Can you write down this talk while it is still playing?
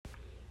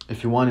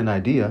If you want an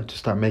idea to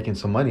start making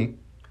some money,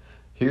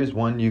 here's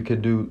one you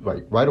could do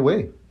right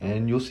away,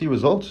 and you'll see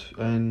results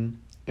in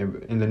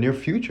the near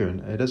future. And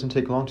it doesn't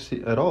take long to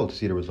see at all to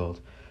see the results.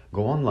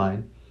 Go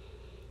online,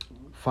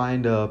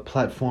 find a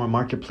platform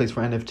marketplace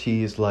for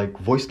NFTs like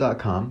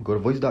voice.com. Go to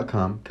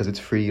voice.com because it's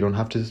free. You don't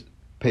have to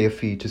pay a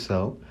fee to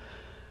sell.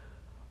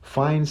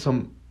 Find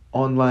some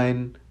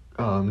online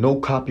no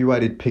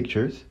copyrighted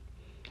pictures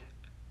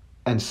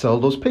and sell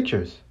those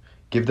pictures.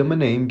 Give them a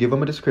name, give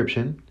them a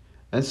description,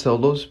 and sell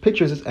those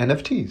pictures as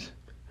NFTs.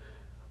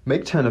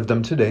 Make 10 of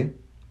them today,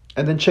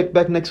 and then check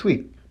back next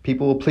week.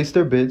 People will place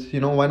their bids.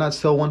 Why not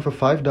sell one for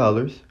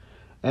 $5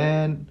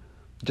 and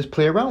just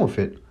play around with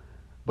it?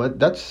 But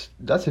that's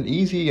an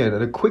easy and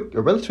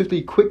a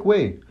relatively quick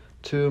way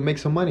to make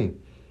some money.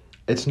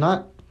 It's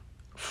not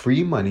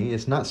free money.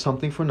 It's not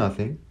something for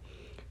nothing.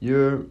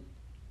 You're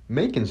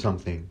making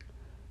something,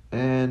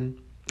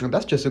 and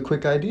that's just a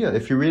quick idea.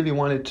 If you really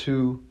wanted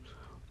to,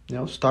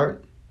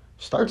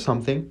 start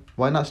something,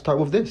 why not start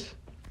with this?